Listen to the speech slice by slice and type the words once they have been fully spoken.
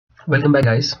Welcome back,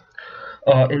 guys.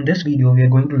 In this video we are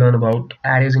going to learn about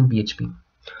arrays in PHP.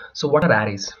 So what are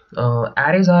arrays?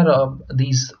 Arrays are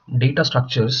these data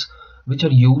structures which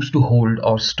are used to hold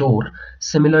or store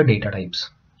similar data types.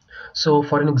 So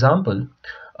for an example,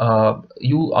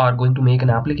 you are going to make an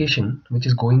application which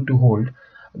is going to hold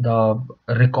the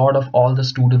record of all the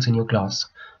students in your class.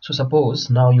 So suppose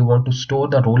now you want to store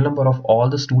the roll number of all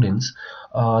the students.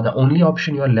 The only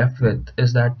option you are left with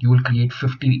is that you will create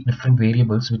 50 different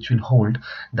variables which will hold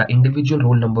the individual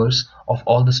roll numbers of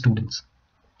all the students.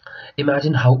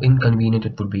 Imagine how inconvenient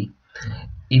it would be.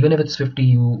 Even if it's 50,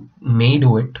 you may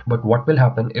do it, but what will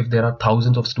happen if there are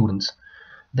thousands of students?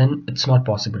 Then it's not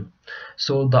possible.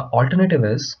 So the alternative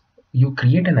is you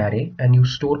create an array and you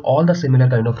store all the similar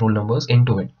kind of roll numbers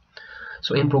into it.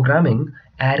 So in programming,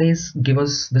 arrays give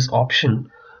us this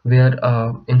option where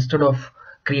instead of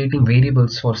creating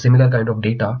variables for similar kind of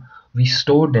data, we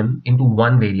store them into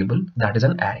one variable, that is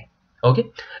an array.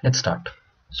 Okay, let's start.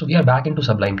 So we are back into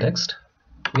Sublime Text.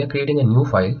 We are creating a new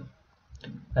file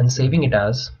and saving it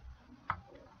as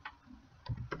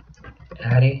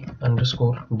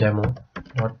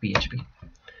array_demo.php.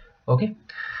 Okay,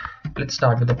 let's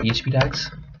start with the PHP tags.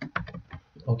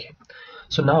 Okay,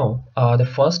 so now the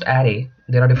first array,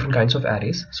 there are different kinds of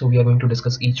arrays, so we are going to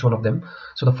discuss each one of them.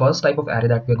 So the first type of array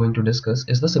that we are going to discuss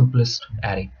is the simplest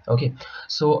array. Okay,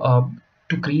 so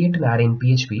to create an array in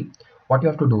PHP, what you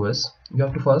have to do is you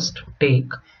have to first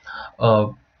take uh,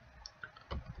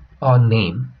 a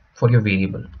name for your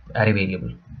variable, array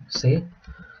variable, say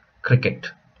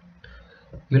cricket.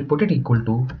 You'll put it equal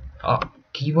to a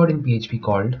keyword in PHP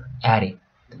called array,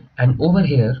 and over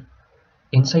here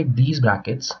inside these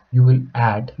brackets you will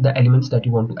add the elements that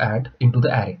you want to add into the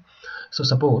array. So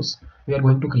suppose we are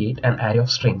going to create an array of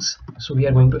strings, so we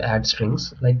are going to add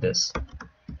strings like this.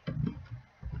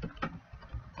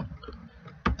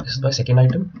 This is my second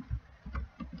item,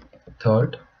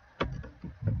 third,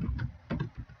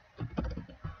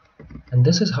 and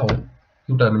this is how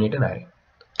you terminate an array.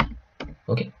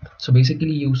 Okay, so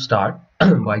basically you start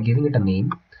by giving it a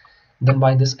name, then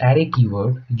by this array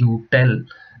keyword you tell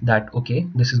that okay,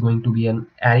 this is going to be an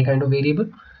array kind of variable,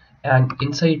 and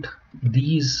inside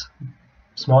these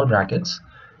small brackets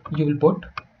you will put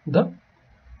the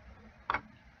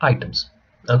items.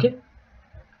 Okay,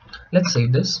 let's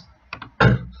save this.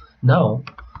 Now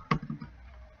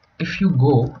if you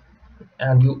go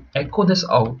and you echo this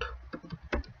out,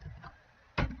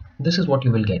 this is what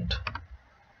you will get.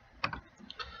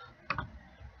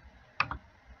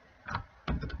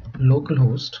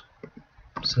 Localhost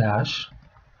 /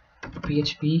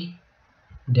 php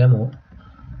demo,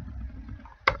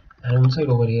 and inside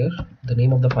over here the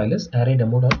name of the file is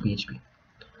array_demo.php.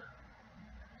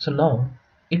 So now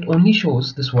it only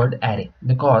shows this word array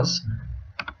because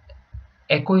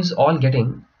echo is all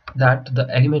getting that the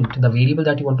element, the variable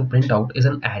that you want to print out is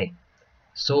an array.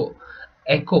 So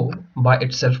echo by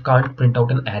itself can't print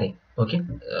out an array. Okay,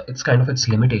 it's kind of its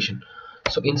limitation.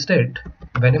 So instead,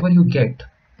 whenever you get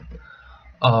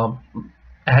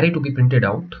array to be printed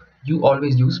out, you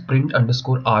always use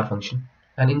print_r function,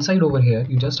 and inside over here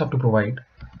you just have to provide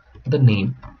the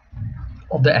name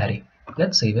of the array.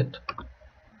 Let's save it,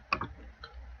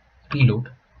 reload.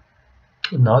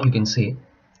 Now you can see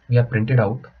we have printed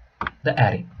out the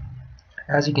array.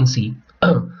 As you can see,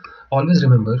 always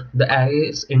remember the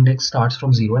array's index starts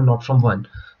from 0 and not from 1.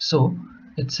 So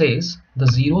it says the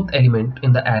 0th element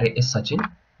in the array is Sachin,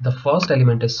 the first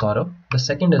element is Saurabh, the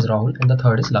second is Rahul, and the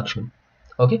third is Lakshman.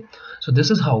 Okay, so this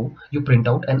is how you print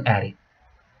out an array.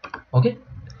 Okay,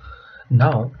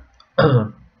 now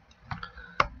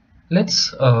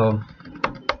let's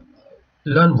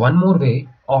learn one more way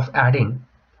of adding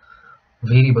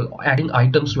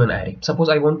items to an array. Suppose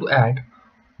I want to add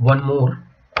one more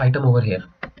item over here.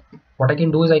 What I can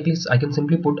do is I can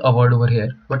simply put a word over here,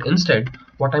 but instead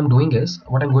what I'm going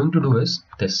to do is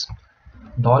this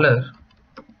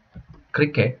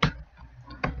 $cricket.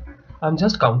 I'm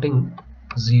just counting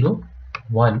 0,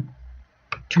 1,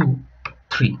 2,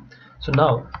 3. So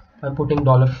now I'm putting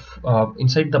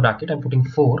inside the bracket I'm putting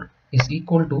 4 is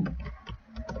equal to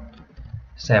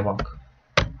Sehwag.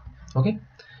 Okay,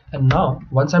 and now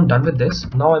once I'm done with this,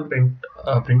 now I'm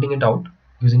printing it out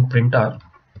using printer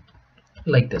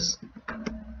like this.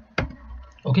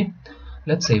 Okay,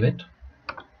 let's save it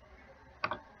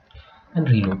and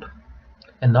reload,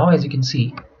 and now as you can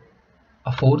see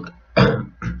a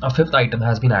fifth item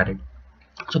has been added.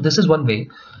 So this is one way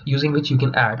using which you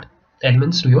can add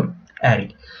elements to your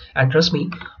array, and trust me,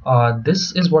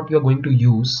 this is what you're going to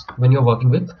use when you're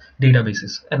working with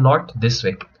databases and not this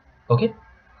way. Okay,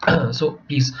 so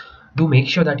please do make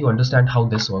sure that you understand how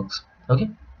this works. Okay,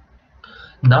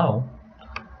 Now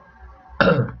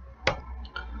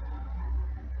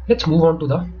let's move on to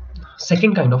the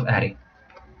second kind of array,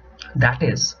 that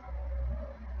is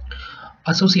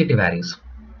associative arrays.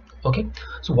 Okay,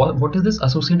 so what is this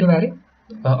associative array?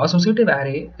 Associative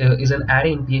array is an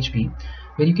array in PHP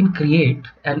where you can create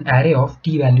an array of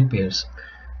key value pairs.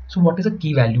 So what is a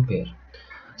key value pair?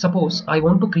 Suppose I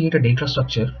want to create a data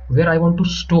structure where I want to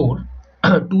store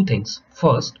two things.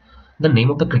 First, the name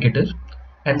of the cricketer,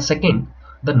 and second,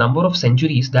 the number of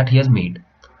centuries that he has made.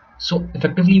 So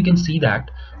effectively you can see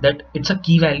that it's a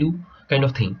key value kind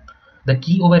of thing. The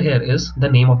key over here is the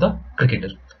name of the cricketer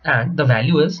and the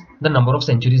value is the number of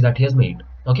centuries that he has made.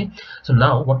 Okay, so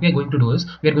now what we are going to do is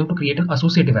we are going to create an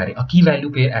associative array, a key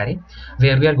value pair array,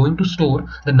 where we are going to store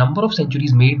the number of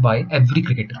centuries made by every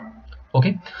cricketer.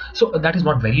 Okay, so that is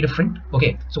not very different.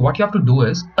 Okay, so what you have to do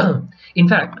is in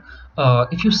fact,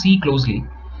 if you see closely,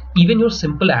 even your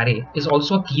simple array is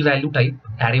also a key value type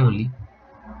array only.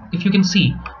 If you can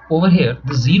see over here,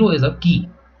 the 0 is a key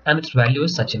and its value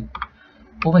is Sachin.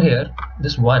 Over here,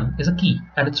 this 1 is a key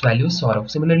and its value is Saurav.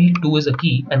 Similarly, 2 is a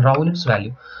key and Rahul its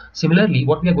value. Similarly,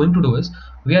 what we are going to do is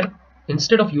we are,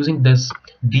 instead of using this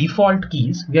default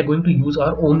keys, we are going to use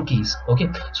our own keys. Okay,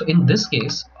 so in this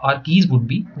case our keys would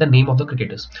be the name of the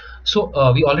cricketers. So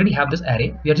we already have this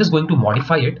array, we are just going to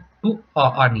modify it to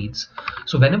our needs.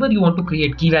 So whenever you want to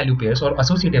create key value pairs or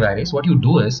associative arrays, what you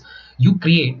do is you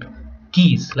create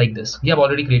keys like this. We have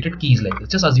already created keys like this.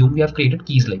 Just assume we have created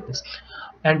keys like this,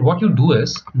 and what you do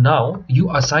is now you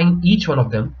assign each one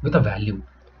of them with a value.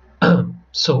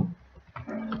 So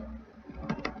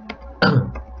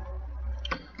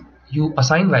you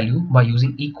assign value by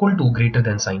using equal to, greater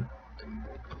than sign.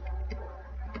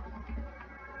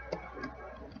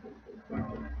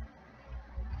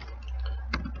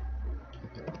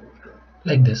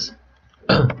 Like this.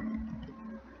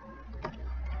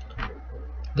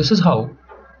 This is how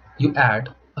you add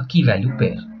a key value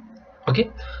pair. Okay,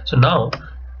 so now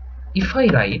if I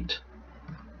write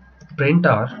print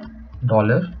r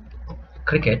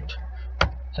 $cricket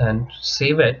and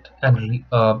save it and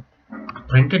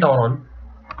print it out on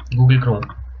Google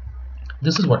Chrome,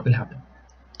 this is what will happen.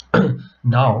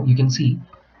 Now you can see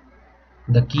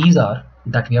the keys are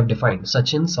that we have defined: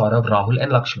 Sachin, Saurav, Rahul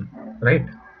and Lakshman, right?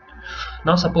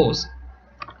 Now suppose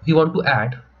we want to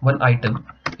add one item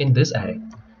in this array,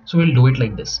 so we'll do it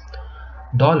like this: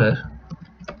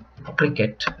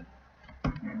 $cricket.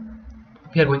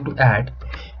 We are going to add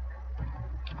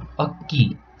a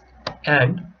key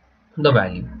and the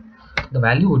value. The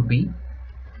value would be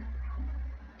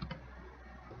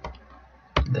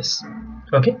this.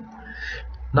 Okay,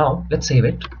 now let's save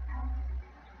it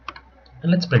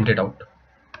and let's print it out.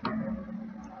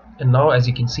 And now as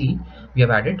you can see, we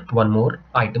have added one more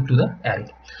item to the array.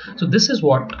 So this is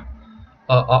what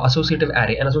an associative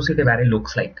array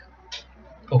looks like.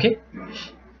 Okay,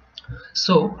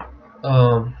 so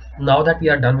now that we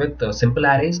are done with simple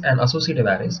arrays and associative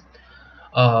arrays,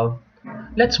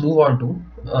 let's move on to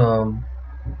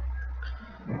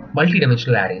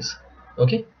multi-dimensional arrays.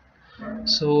 Okay,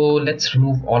 so let's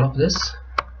remove all of this,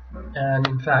 and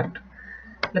in fact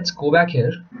let's go back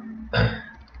here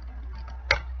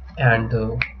and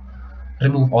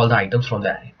remove all the items from the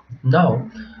array. Now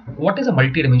what is a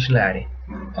multi-dimensional array?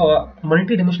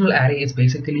 Multi-dimensional array is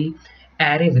basically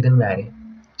array within an array.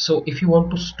 So if you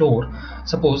want to store,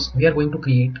 suppose we are going to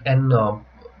create an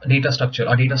data structure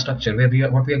where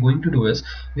what we are going to do is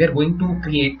we are going to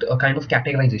create a kind of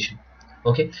categorization.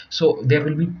 Okay, so there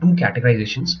will be two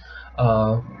categorizations,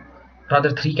 rather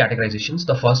three categorizations.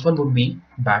 The first one would be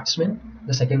batsman,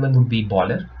 the second one would be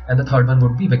bowler, and the third one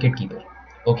would be wicket keeper.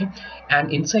 Okay,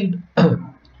 and inside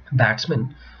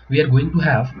batsman we are going to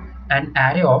have an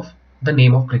array of the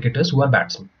name of cricketers who are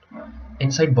batsmen.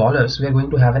 Inside bowlers we are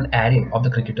going to have an array of the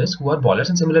cricketers who are bowlers,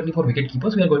 and similarly for wicket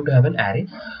keepers we are going to have an array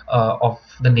of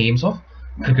the names of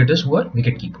cricketers who are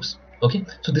wicket keepers. Okay,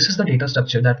 so this is the data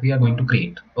structure that we are going to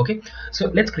create. Okay, so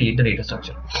let's create the data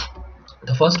structure.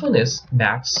 The first one is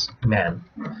batsman,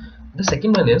 the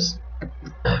second one is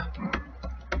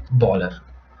bowler,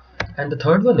 and the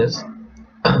third one is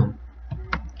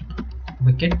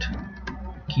wicket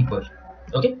keeper.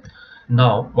 Okay,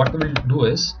 now what we will do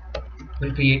is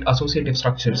we'll create associative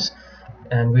structures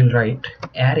and we'll write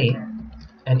array,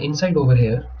 and inside over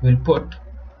here we'll put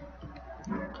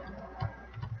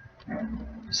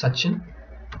Sachin,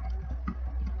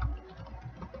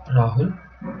 Rahul,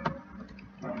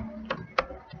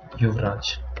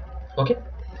 Yuvraj. Okay,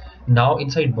 now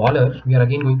inside bowler we are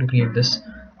again going to create this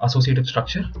associative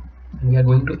structure and we are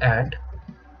going to add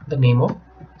the name of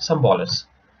some bowlers: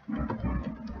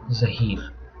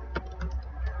 Zahir,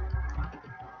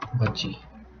 Bhaji,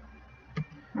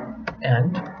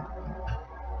 and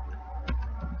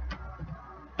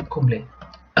Kumble.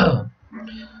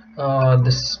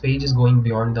 This page is going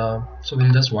beyond the, so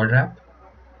we'll just word wrap,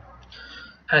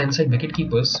 and inside wicket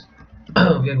keepers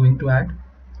we are going to add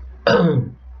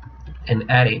an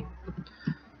array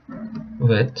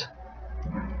with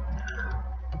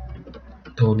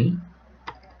Dhoni,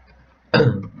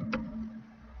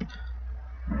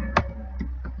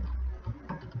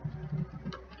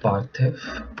 Parthiv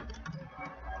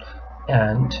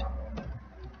and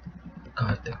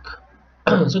Karthik.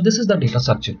 So this is the data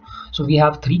structure. So we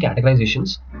have three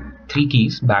categorizations, three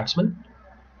keys: batsman,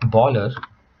 bowler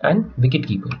and wicket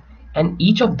keeper, and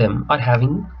each of them are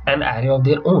having an array of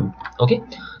their own. Okay,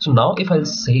 so now if I'll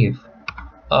save,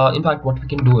 in fact what we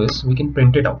can do is we can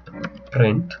print it out.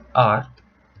 Print r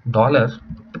dollar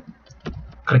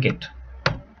cricket,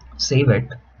 save it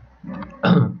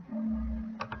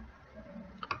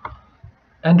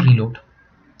and reload.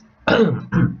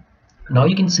 Now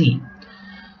you can see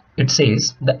it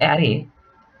says the array,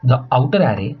 the outer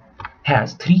array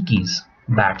has three keys: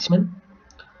 batsman,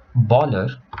 bowler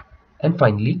and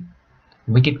finally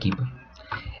wicket keeper,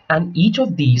 and each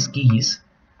of these keys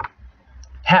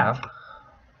have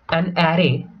an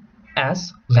array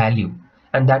as value,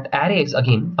 and that array is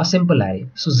again a simple array.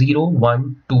 So 0,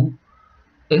 1, 2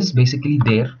 is basically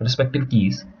their respective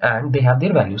keys and they have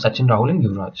their values: Sachin, Rahul and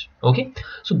Yuvraj. Okay,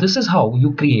 so this is how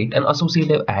you create an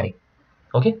associative array.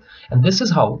 Okay, and this is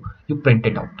how you print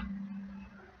it out.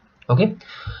 Okay,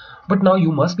 but now you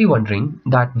must be wondering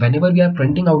that whenever we are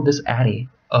printing out this array,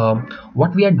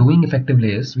 what we are doing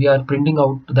effectively is we are printing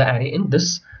out the array in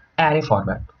this array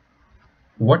format.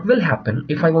 What will happen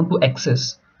if I want to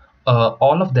access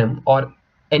all of them or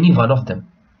any one of them?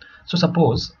 So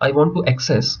suppose I want to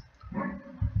access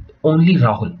only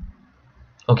Rahul.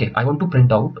 Okay, I want to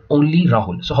print out only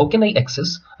Rahul. So how can I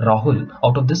access Rahul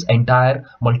out of this entire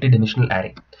multidimensional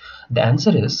array? The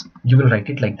answer is you will write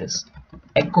it like this: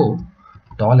 echo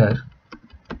dollar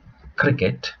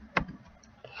cricket,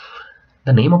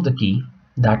 the name of the key,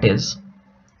 that is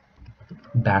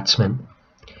batsman,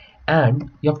 and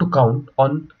you have to count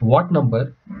on what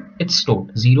number it's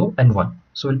stored, 0 and 1.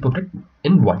 So we'll put it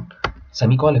in 1,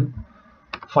 semicolon,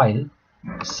 file,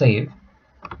 save,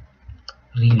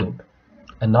 reload,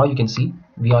 and now you can see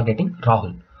we are getting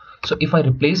Rahul. So if I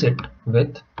replace it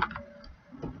with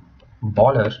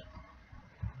bowler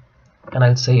and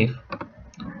I'll save,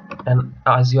 and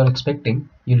as you're expecting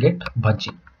you'll get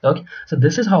Bhaji. Okay, so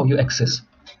this is how you access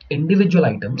individual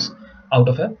items out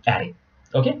of an array.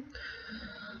 Okay,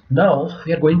 now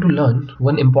we are going to learn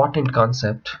one important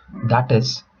concept, that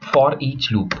is for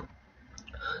each loop.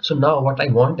 So now what I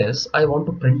want is I want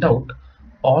to print out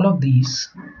all of these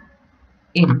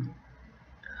in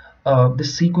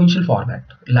this sequential format,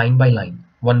 line by line,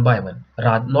 one by one,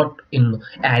 rather not in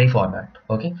array format.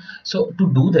 Okay, so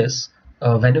to do this,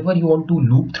 whenever you want to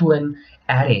loop through an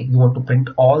array, you want to print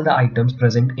all the items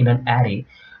present in an array,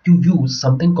 you use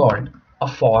something called a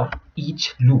for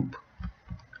each loop.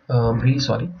 Really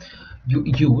sorry, you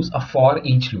use a for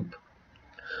each loop.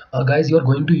 Guys, you are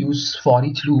going to use for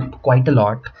each loop quite a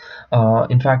lot.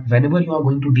 In fact, whenever you are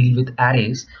going to deal with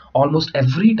arrays, almost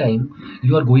every time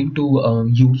you are going to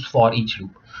use for each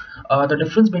loop. The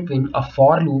difference between a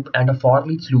for loop and a for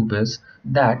each loop is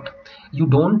that you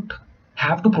don't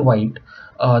have to provide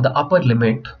the upper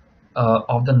limit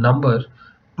of the number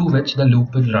to which the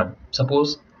loop will run.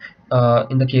 Suppose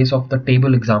in the case of the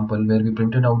table example where we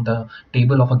printed out the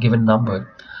table of a given number,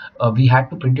 we had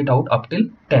to print it out up till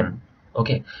 10.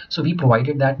 Okay, so we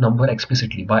provided that number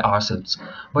explicitly by ourselves,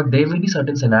 but there will be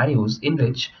certain scenarios in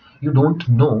which you don't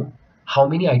know how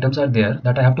many items are there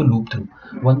that I have to loop through.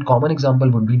 One common example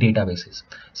would be databases.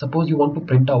 Suppose you want to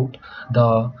print out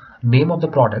the name of the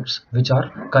products which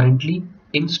are currently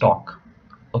in stock.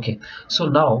 Okay, so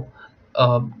now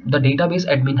the database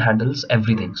admin handles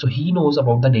everything, so he knows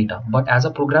about the data, but as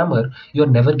a programmer you are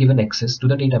never given access to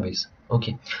the database.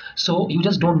 Okay, so you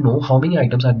just don't know how many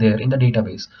items are there in the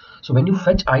database. So when you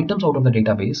fetch items out of the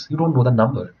database, you don't know the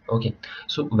number. Okay,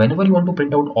 so whenever you want to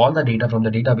print out all the data from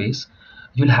the database,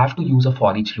 you'll have to use a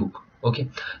for each loop. Okay,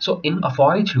 so in a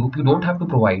for each loop you don't have to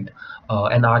provide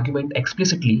an argument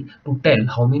explicitly to tell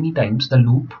how many times the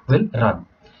loop will run.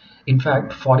 In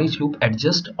fact, for each loop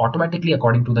adjusts automatically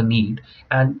according to the need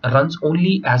and runs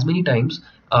only as many times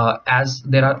as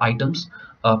there are items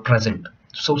present.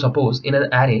 So suppose in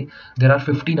an array there are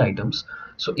 15 items.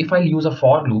 So if I use a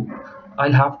for loop,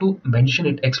 I'll have to mention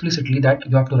it explicitly that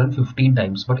you have to run 15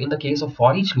 times. But in the case of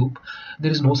for each loop,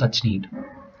 there is no such need.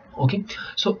 Okay,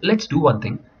 so let's do one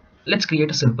thing. Let's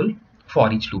create a simple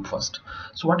for each loop first.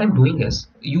 So what I'm doing is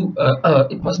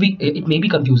it may be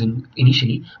confusing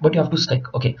initially, but you have to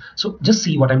stick. Okay, so just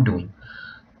see what I'm doing.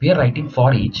 We are writing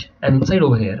for each, and inside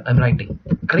over here I'm writing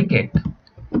cricket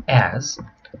as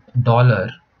dollar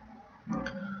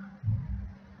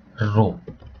row,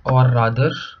 or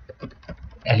rather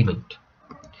element,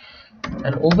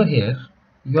 and over here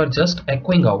you are just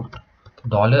echoing out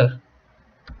dollar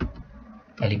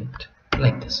element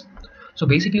like this. So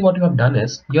basically what you have done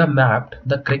is you have mapped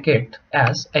the cricket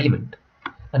as element,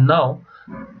 and now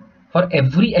for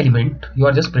every element you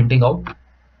are just printing out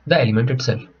the element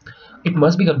itself. It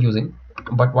must be confusing,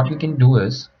 but what you can do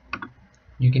is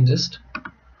you can just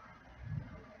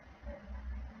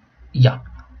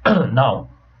now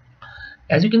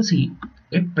as you can see,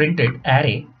 it printed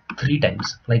array 3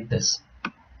 times like this.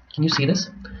 Can you see this?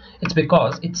 It's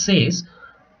because it says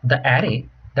the array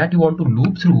that you want to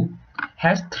loop through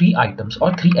has 3 items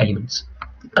or 3 elements.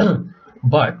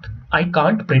 But I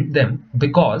can't print them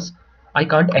because I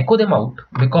can't echo them out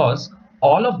because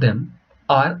all of them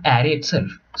are array itself.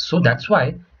 So that's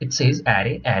why it says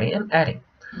array, array and array.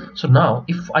 So now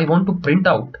if I want to print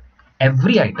out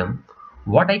every item,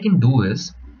 what I can do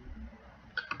is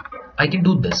I can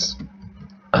do this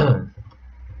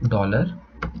dollar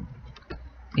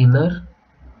inner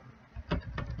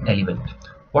element.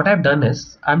 What I've done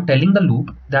is I'm telling the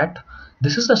loop that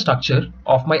this is the structure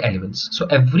of my elements. So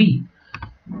every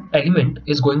element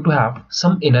is going to have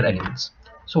some inner elements.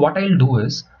 So what I'll do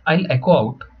is I'll echo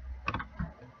out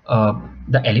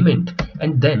the element,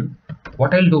 and then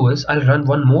what I'll do is I'll run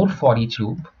one more for each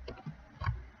loop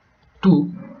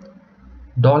to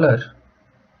dollar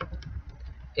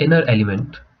inner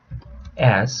element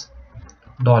as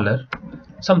dollar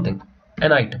something,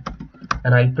 an item,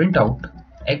 and I'll print out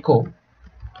echo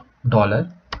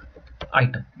dollar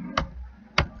item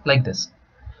like this.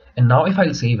 And now if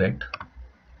I'll save it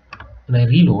and I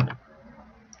reload,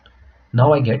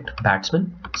 now I get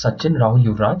batsman Sachin, Rahul,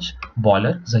 Yuvraj,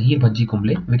 bowler Zahir, Bhajji,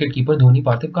 Kumble, wicket keeper Dhoni,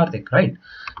 Parthiv, Karthik. Right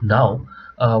now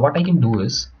what I can do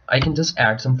is I can just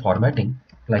add some formatting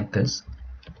like this.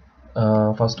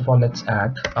 First of all, let's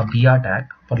add a BR tag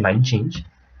for line change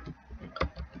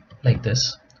like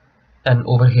this, and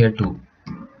over here too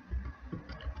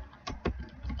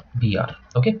BR.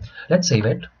 Okay, let's save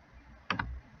it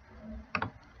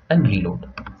and reload.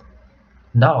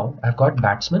 Now I've got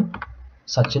batsman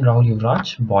Sachin, Rahul,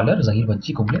 Yuvraj, bowler Zahir,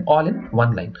 Bhajji, Kumble, all in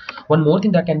one line. One more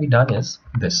thing that can be done is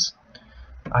this.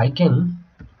 I can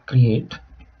create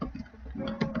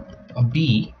a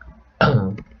B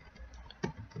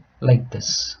like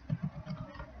this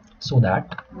so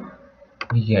that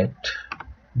we get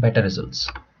better results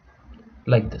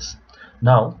like this.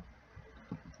 Now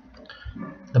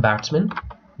the batsman,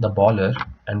 the bowler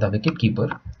and the wicket keeper,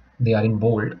 they are in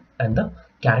bold, and the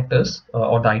characters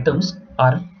or the items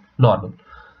are normal.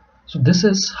 So this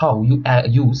is how you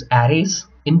use arrays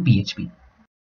in PHP.